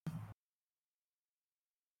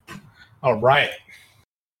All right.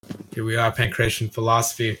 Here we are, Pancreation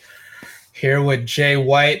Philosophy. Here with Jay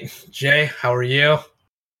White. Jay, how are you?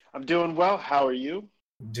 I'm doing well. How are you?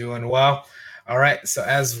 Doing well. All right. So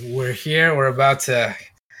as we're here, we're about to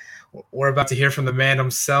hear from the man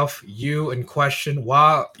himself, you in question,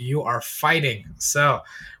 while you are fighting. So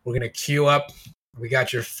we're gonna queue up. We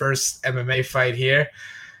got your first MMA fight here.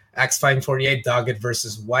 Axe Fighting 48, Doggett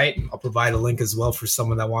versus White. I'll provide a link as well for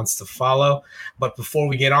someone that wants to follow. But before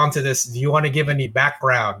we get on to this, do you want to give any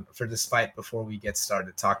background for this fight before we get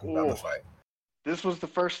started talking about the fight? This was the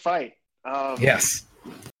first fight. Yes.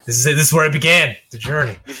 This is it. This is where it began, the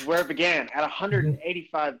journey. This is where it began, at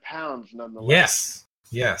 185 pounds, nonetheless.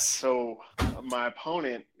 Yes. So my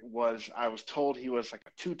opponent I was told he was like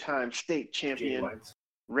a two-time state champion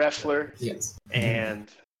wrestler. Yes. And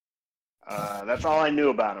that's all I knew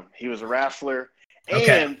about him. He was a wrestler.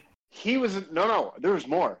 Okay. And he was there was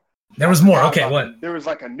more. There was more. Okay, what? There was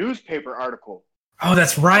like a newspaper article. Oh,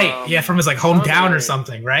 that's right. From his like hometown or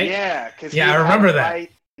something, right? Yeah, because I remember that.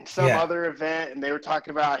 In some other event, and they were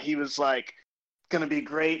talking about he was like gonna be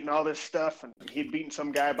great and all this stuff, and he'd beaten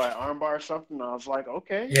some guy by armbar or something. And I was like,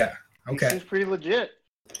 okay, he seems pretty legit.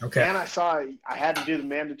 Okay. And I had to do the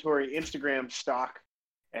mandatory Instagram stock,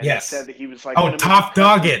 and it said that he was like, Top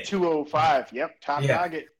Doggett 205. Yep, Top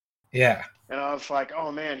Doggett. Yeah. And I was like,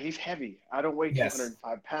 oh man, he's heavy. I don't weigh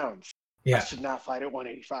 205 pounds. Yeah. I should not fight at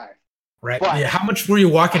 185. Right. But how much were you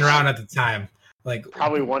walking around at the time? Like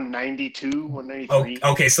probably 192, 193.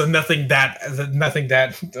 Oh, okay, so nothing that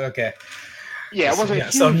okay. Yeah, it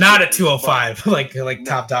wasn't so not at 205, like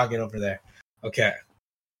Top Doggett over there. Okay.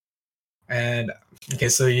 And okay,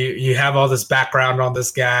 so you have all this background on this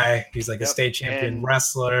guy. He's like a state champion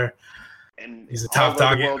wrestler. And he's a Top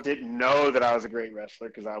Doggett. The world didn't know that I was a great wrestler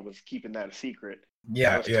because I was keeping that a secret.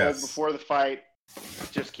 Yeah, I was told before the fight,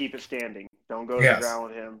 just keep it standing. Don't go to the ground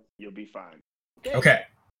with him. You'll be fine. Okay.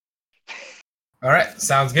 All right,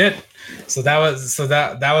 sounds good. So that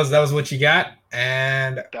was what you got,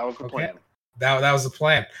 and that was the plan. That was the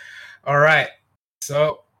plan. All right,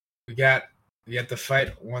 so we got the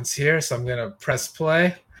fight once here. So I'm gonna press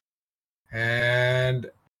play, and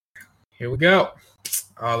here we go.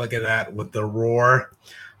 Oh, look at that with the roar.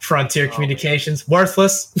 Frontier Communications,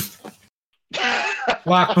 worthless.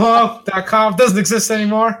 Lockball.com doesn't exist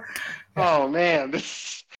anymore. Oh man,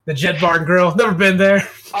 the Jet Bar and Grill, never been there.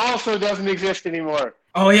 Also doesn't exist anymore.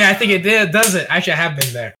 Oh yeah, I think it did. Does it? Actually, I have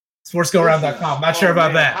been there. Sportsgoaround.com. Not sure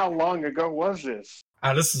about that. How long ago was this?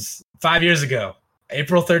 This is 5 years ago.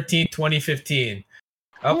 April 13th, 2015.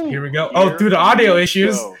 Oh, here we go. Oh, through the audio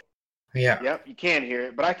issues. Yeah. Yep, you can't hear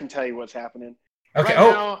it, but I can tell you what's happening. Okay.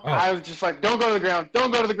 Right now, I was just like, don't go to the ground.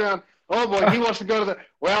 Don't go to the ground. Oh boy, he wants to go to the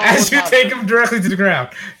as you take him directly to the ground.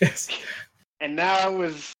 Yes. And now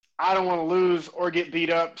I don't want to lose or get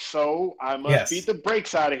beat up, so I must beat the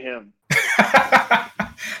brakes out of him.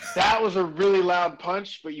 That was a really loud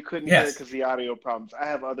punch, but you couldn't hear it because of the audio problems. I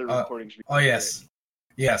have other recordings.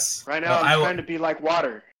 Yes. Right now I'm trying to be like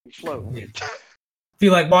water. You float. Yeah.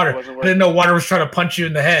 Feel like water. I didn't know water was trying to punch you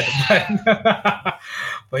in the head.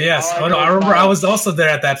 But yes. I remember I was also there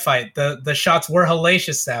at that fight. The shots were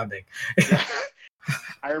hellacious sounding.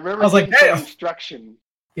 I remember I was like, instruction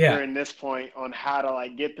during this point on how to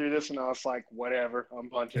get through this, and I was like, whatever, I'm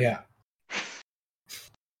punching. Yeah.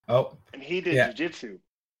 And he did jiu-jitsu.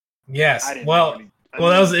 Yes. That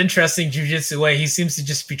was an interesting jiu-jitsu way. He seems to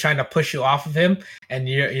just be trying to push you off of him, and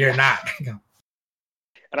you're not.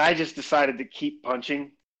 And I just decided to keep punching.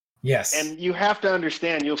 Yes. And you have to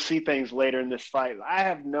understand, you'll see things later in this fight. I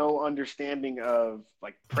have no understanding of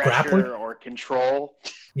pressure grappling or control.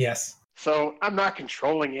 Yes. So I'm not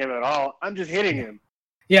controlling him at all. I'm just hitting him.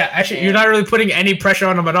 Yeah, actually, you're not really putting any pressure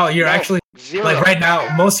on him at all. You're actually, zero. Right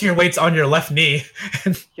now, most of your weight's on your left knee.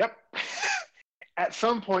 Yep. At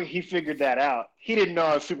some point, he figured that out. He didn't know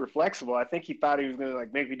I was super flexible. I think he thought he was going to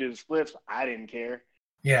maybe do the splits, but I didn't care.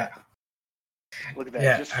 Yeah. Look at that.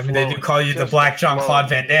 Yeah, they do call you the Black Jean-Claude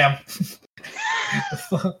Van Damme.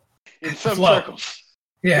 In some circles.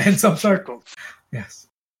 Yeah, in some circles. Yes.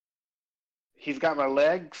 He's got my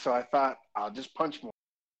leg, so I thought I'll just punch more.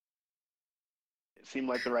 It seemed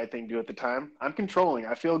like the right thing to do at the time. I'm controlling.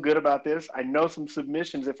 I feel good about this. I know some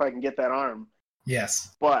submissions if I can get that arm.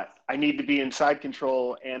 Yes. But I need to be in side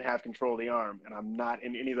control and have control of the arm, and I'm not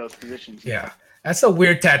in any of those positions. Yeah. That's a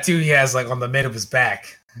weird tattoo he has on the mid of his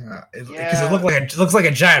back. Because it looks like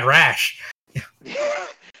a giant rash.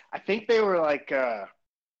 I think they were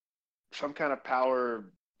some kind of power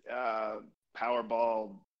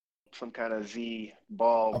ball, some kind of Z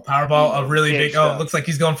ball. A power ball, a really big. Stuff. Oh, it looks like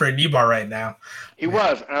he's going for a knee bar right now. He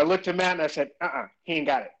was, and I looked at Matt and I said, he ain't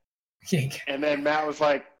got it. And then Matt was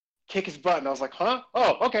like, kick his butt. And I was like, huh?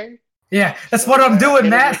 Oh, okay. Yeah, that's what I'm doing,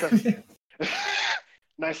 Matt.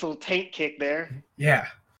 Nice little taint kick there. Yeah.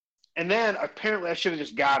 And then apparently I should have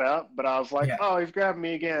just got up, but I was like, oh, he's grabbing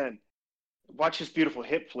me again. Watch this beautiful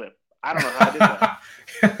hip flip. I don't know how I did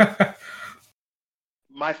that.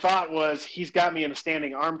 My thought was, he's got me in a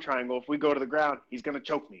standing arm triangle. If we go to the ground, he's going to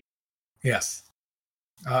choke me. Yes.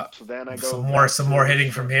 So then I go some more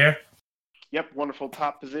hitting from here. Yep, wonderful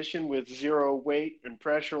top position with zero weight and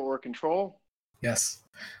pressure or control. Yes.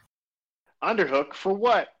 Underhook for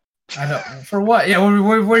what? I know. For what? Yeah,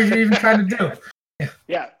 what are you even trying to do?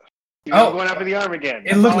 Yeah. Going after the arm again.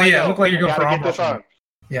 It looked like you're going for get this arm.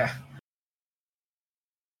 Yeah.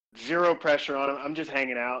 Zero pressure on him. I'm just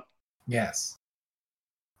hanging out. Yes.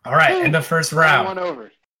 All right, in the first round. One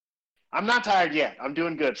over. I'm not tired yet. I'm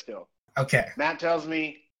doing good still. Okay. Matt tells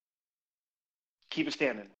me, keep it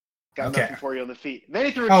standing. Got nothing for you on the feet. And then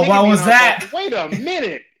he threw a kick what was that? Like, wait a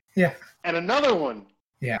minute. Yeah. And another one.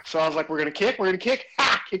 Yeah. So I was like, we're going to kick.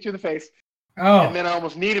 Ha! Kick you in the face. Oh. And then I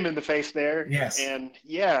almost kneed him in the face there. Yes. And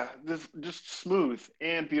yeah, this just smooth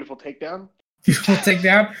and beautiful takedown. Beautiful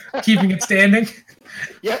takedown. Keeping it standing.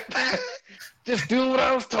 Yep. Just doing what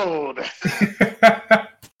I was told.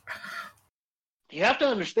 You have to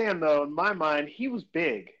understand, though, in my mind, he was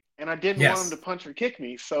big. And I didn't want him to punch or kick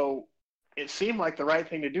me. So it seemed like the right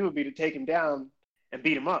thing to do would be to take him down and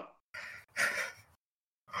beat him up.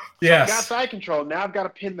 Yes. So I got side control. Now I've got to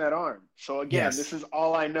pin that arm. So again, this is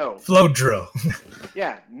all I know. Flow drill.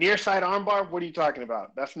 Yeah. Near side armbar, what are you talking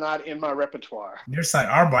about? That's not in my repertoire. Near side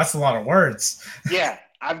armbar, that's a lot of words. Yeah.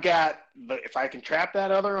 I've got, if I can trap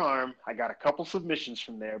that other arm, I got a couple submissions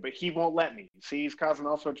from there, but he won't let me. See, he's causing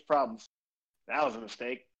all sorts of problems. That was a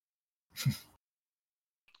mistake.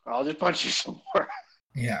 I'll just punch you some more.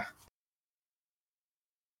 Yeah.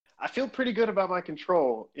 I feel pretty good about my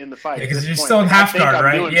control in the fight. Yeah, because you're still in half guard,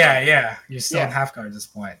 right? Yeah. You're still in half guard at this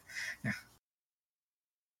point. Yeah.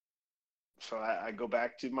 So I go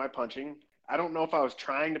back to my punching. I don't know if I was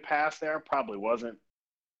trying to pass there. Probably wasn't.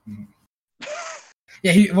 Mm-hmm.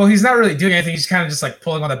 Yeah, he's not really doing anything. He's kind of just like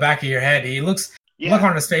pulling on the back of your head. He looks, look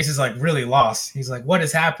on his face is like really lost. He's like, what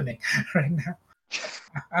is happening right now?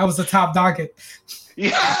 I was the top dog.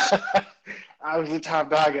 Yeah, I was the top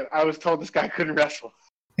dog. I was told this guy couldn't wrestle.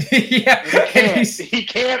 Yeah, he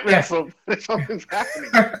can't wrestle. Something's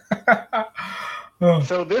happening.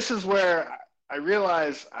 So this is where I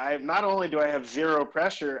realize not only do I have zero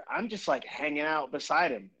pressure, I'm just like hanging out beside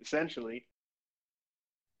him essentially.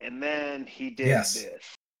 And then he did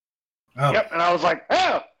this. Oh. Yep, and I was like,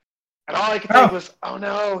 oh! And all I could think was, oh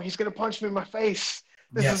no, he's going to punch me in my face.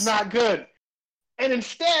 This is not good. And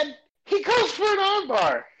instead, he goes for an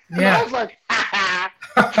armbar. And I was like, ha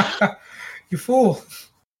ha. You fool.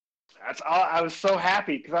 That's all. I was so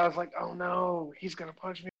happy because I was like, oh no, he's going to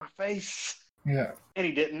punch me in my face. Yeah. And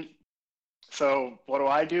he didn't. So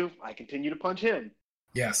what do? I continue to punch him.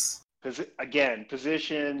 Yes. Because, again,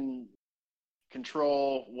 position,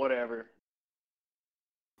 control, whatever.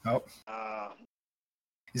 Oh.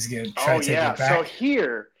 He's going to try to take it back. So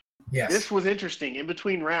here, yes. This was interesting. In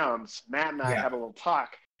between rounds, Matt and I had a little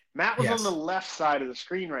talk. Matt was on the left side of the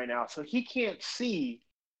screen right now, so he can't see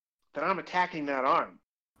that I'm attacking that arm.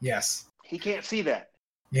 Yes. He can't see that.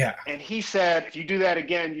 Yeah. And he said, if you do that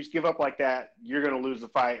again, you just give up like that, you're going to lose the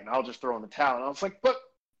fight, and I'll just throw in the towel. And I was like, but,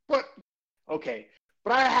 okay.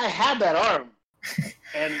 But I had that arm.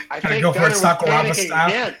 And I think Gunner was panicking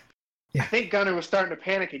again. Yeah. I think Gunner was starting to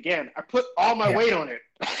panic again. I put all my weight on it.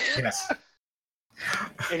 Yes.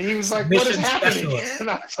 And he was like, what is happening? And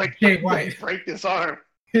I was like, break this arm.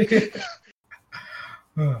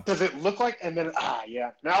 Does it look like? And then,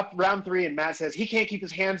 now round 3, and Matt says, he can't keep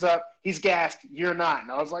his hands up. He's gassed. You're not.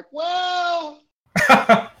 And I was like, well,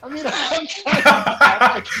 I mean, I'm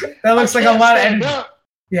trying to. That looks like a lot of energy.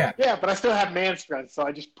 Yeah. Yeah, but I still have man strength, so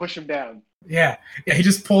I just push him down. Yeah. Yeah, he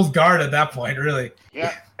just pulls guard at that point, really.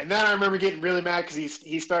 Yeah. And then I remember getting really mad because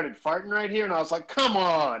he started farting right here, and I was like, come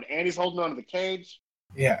on. And he's holding onto the cage.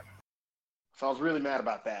 Yeah. So I was really mad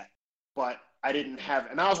about that. But I didn't have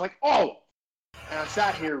 – and I was like, oh. And I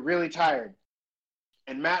sat here really tired.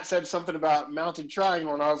 And Matt said something about mounted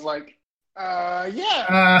triangle, and I was like,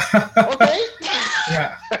 yeah. Okay.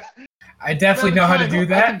 Yeah. I definitely know how to do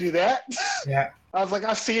that. I can do that. Yeah. I was like,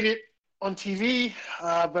 I've seen it on TV,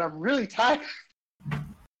 but I'm really tired.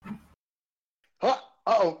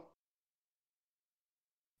 Uh-oh.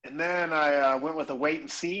 And then I went with a wait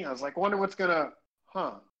and see. I was like, wonder what's going to,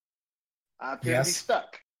 I appear to be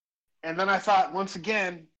stuck. And then I thought, once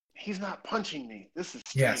again, he's not punching me. This is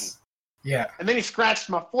strange. Yes. Yeah. And then he scratched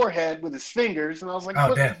my forehead with his fingers, and I was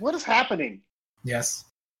like, what is happening? Yes.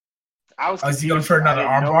 Was he going for another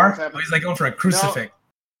arm bar? He's like going for a crucifix.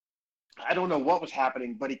 No, I don't know what was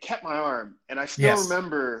happening, but he kept my arm. And I still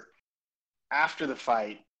remember after the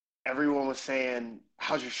fight, everyone was saying,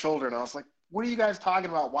 how's your shoulder? And I was like, what are you guys talking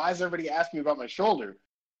about? Why is everybody asking me about my shoulder?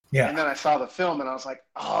 Yeah. And then I saw the film and I was like,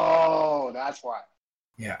 oh, that's why.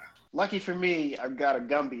 Yeah. Lucky for me, I've got a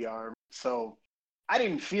Gumby arm. So I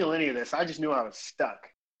didn't feel any of this. I just knew I was stuck.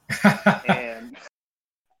 And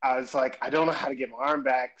I was like, I don't know how to get my arm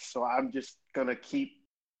back. So I'm just going to keep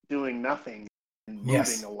doing nothing and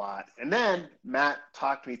moving a lot. And then Matt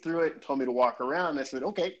talked me through it and told me to walk around. And I said,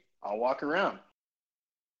 okay, I'll walk around.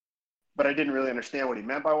 But I didn't really understand what he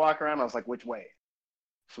meant by walk around. I was like, which way?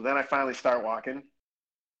 So then I finally start walking.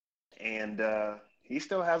 And he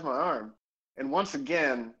still has my arm. And once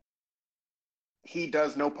again, he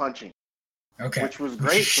does no punching. Okay. Which was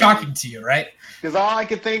great. Shocking to you, right? Because all I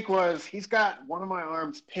could think was, he's got one of my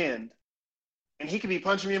arms pinned, and he could be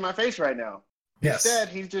punching me in my face right now. Yes. Instead,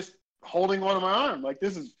 he's just holding one of my arm. Like,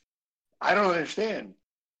 I don't understand.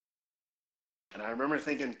 And I remember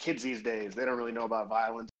thinking, kids these days, they don't really know about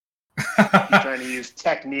violence. Trying to use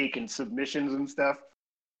technique and submissions and stuff.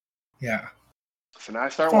 Yeah. So now I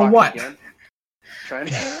start walking again.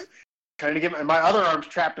 Trying to get my other arm's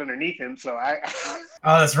trapped underneath him, so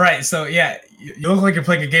Oh, that's right. So yeah, you look like you're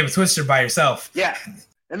playing a game of Twister by yourself. Yeah.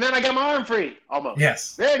 And then I got my arm free, almost.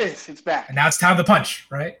 Yes. There it is. It's back. And now it's time to punch,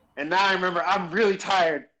 right? And now I remember I'm really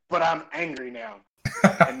tired, but I'm angry now.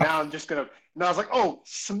 And now I'm just gonna. And I was like, oh,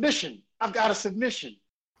 submission. I've got a submission.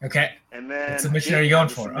 Okay. And then what submission are you going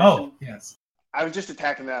for? Oh, yes. I was just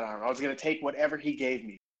attacking that arm. I was gonna take whatever he gave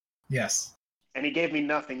me. Yes. And he gave me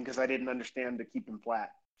nothing because I didn't understand to keep him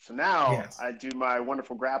flat. So now I do my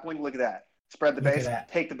wonderful grappling. Look at that. Spread the base,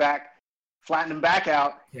 take the back, flatten him back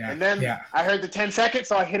out. Yeah. And then I heard the 10 seconds,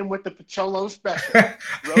 so I hit him with the Picholo special.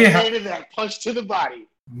 Rotated and I punched to the body.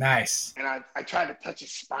 Nice. And I tried to touch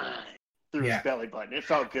his spine through his belly button. It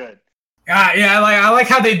felt good. Yeah, I like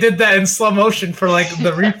how they did that in slow motion for like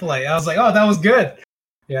the replay. I was like, oh, that was good.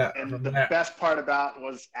 Yeah. And the best part about it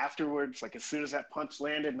was afterwards, like as soon as that punch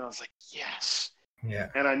landed, and I was like, yes. Yeah.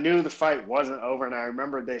 And I knew the fight wasn't over, and I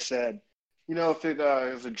remember they said, you know, if it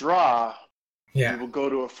was a draw, we will go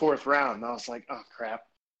to a fourth round. And I was like, oh, crap.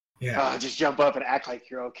 Yeah. Just jump up and act like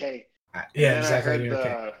you're okay. Yeah, exactly. I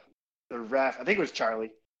heard the ref, I think it was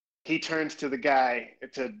Charlie, he turns to the guy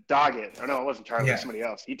to Doggett. Or no, it wasn't Charlie, it was somebody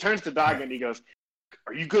else. He turns to Doggett and he goes,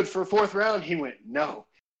 are you good for a fourth round? He went, no.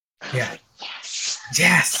 Yeah. Like, yes.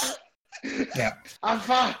 Yes. Yeah. I'm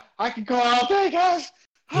fine. I can go all day, guys.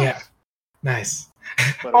 Yeah. Nice.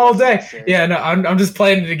 All day. Necessary. Yeah, no, I'm just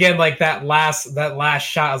playing it again like that last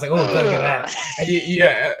shot. I was like, oh, look at that. And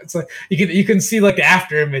it's like you can see like the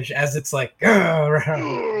after image as it's like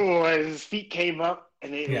as his feet came up,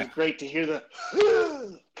 and it was great to hear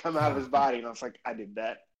the come out of his body, and I was like, I did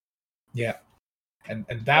that. Yeah. And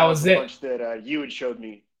that was it. Punch that you had showed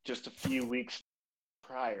me just a few weeks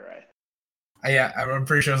prior. I'm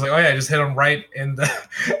pretty sure. I was like, oh yeah, just hit them right in the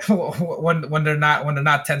when they're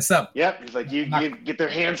not tensed up. Yep, it's like you get their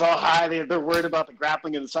hands all high. They're worried about the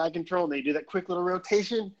grappling and the side control, and they do that quick little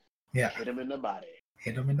rotation. Yeah, hit them in the body.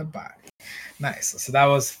 Nice. So that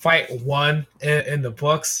was fight 1 in the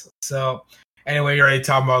books. So anyway, you're already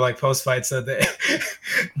talking about like post fight. So they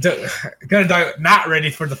not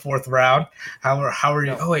ready for the fourth round. How are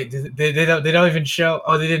you? No. Oh wait, they don't even show.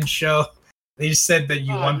 Oh, they didn't show. They just said that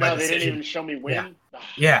you won by decision. They didn't even show me win.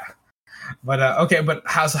 Yeah. But okay, but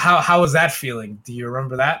how was that feeling? Do you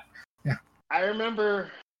remember that? Yeah. I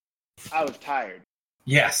remember I was tired.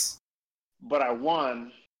 Yes. But I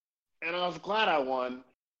won, and I was glad I won,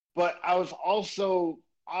 but I was also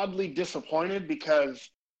oddly disappointed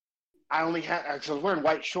because I only had I was wearing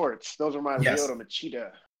white shorts. Those are my Ryota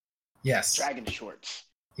Machida dragon shorts.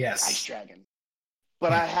 Yes. Ice Dragon.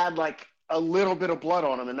 But I had like a little bit of blood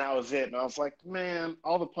on them, and that was it. And I was like, man,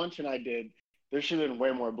 all the punching I did, there should have been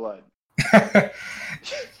way more blood.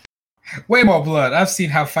 Way more blood. I've seen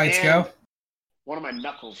how fights go. One of my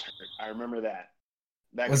knuckles hurt. I remember that.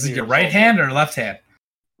 Was it your right hand or left hand?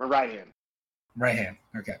 My right hand. Right hand.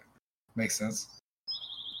 Okay. Makes sense.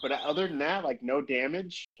 But other than that, like no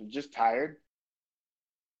damage. I'm just tired.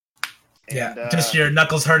 And, just your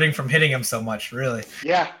knuckles hurting from hitting him so much, really.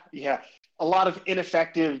 Yeah. A lot of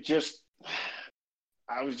ineffective,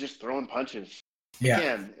 I was just throwing punches. Yeah.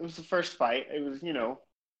 Again, it was the first fight. It was,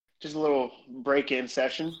 just a little break-in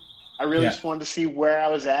session. I really just wanted to see where I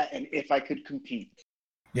was at and if I could compete.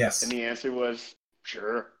 Yes. And the answer was,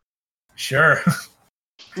 sure.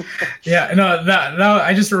 Yeah, no,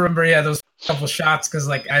 I just remember, those couple shots because,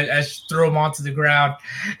 like, I threw them onto the ground,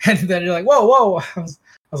 and then you're like, whoa.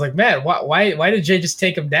 was like, man, why did Jay just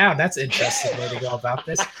take him down? That's an interesting way to go about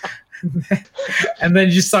this. And then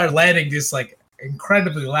you start landing this like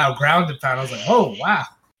incredibly loud ground and pound. I was like, oh wow.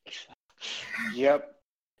 Yep.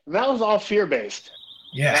 And that was all fear-based.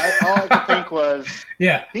 Yeah. All I could think was,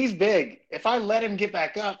 yeah, he's big. If I let him get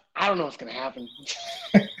back up, I don't know what's going to happen.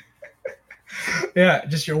 Yeah,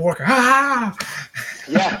 just your worker. Ah!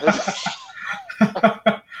 Yeah.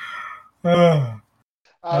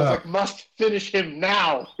 I was like, must finish him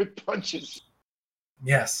now with punches.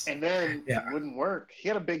 Yes. And then it wouldn't work. He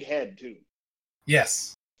had a big head, too.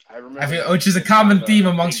 Yes. I remember. Which is a common theme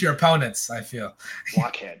amongst your opponents, I feel.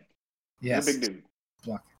 Blockhead. Yes. He's a big dude.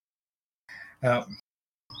 Block.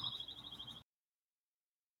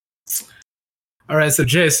 All right, so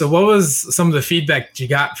Jay, what was some of the feedback you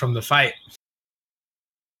got from the fight?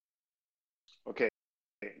 Okay,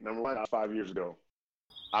 number one, 5 years ago.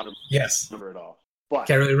 I don't remember it all. But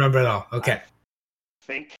can't really remember it all. Okay.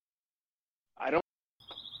 I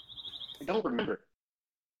don't remember.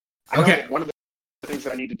 Okay. One of the things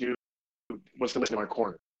that I need to do was to listen to my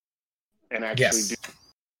corner and actually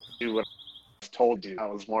do what I was told to. That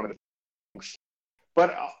was one of the things.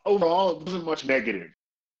 But overall, it wasn't much negative.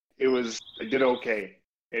 I did okay.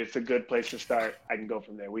 It's a good place to start. I can go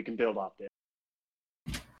from there. We can build off there.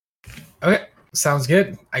 Okay, sounds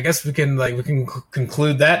good. I guess we can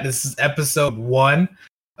conclude that. This is episode 1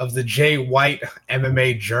 of the Jay White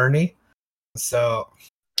MMA journey. So,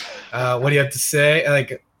 what do you have to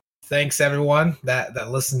say? Thanks everyone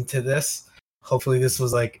that listened to this. Hopefully this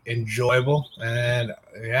was enjoyable, and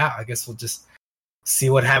I guess we'll just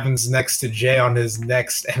see what happens next to Jay on his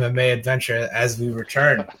next MMA adventure as we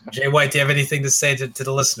return. Jay White, do you have anything to say to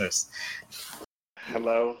the listeners?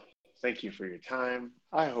 Hello. Thank you for your time.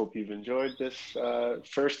 I hope you've enjoyed this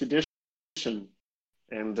first edition,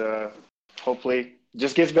 and hopefully it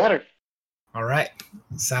just gets better. All right.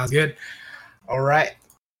 Sounds good. All right.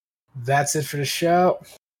 That's it for the show.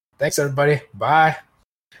 Thanks, everybody. Bye.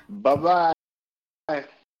 Bye-bye.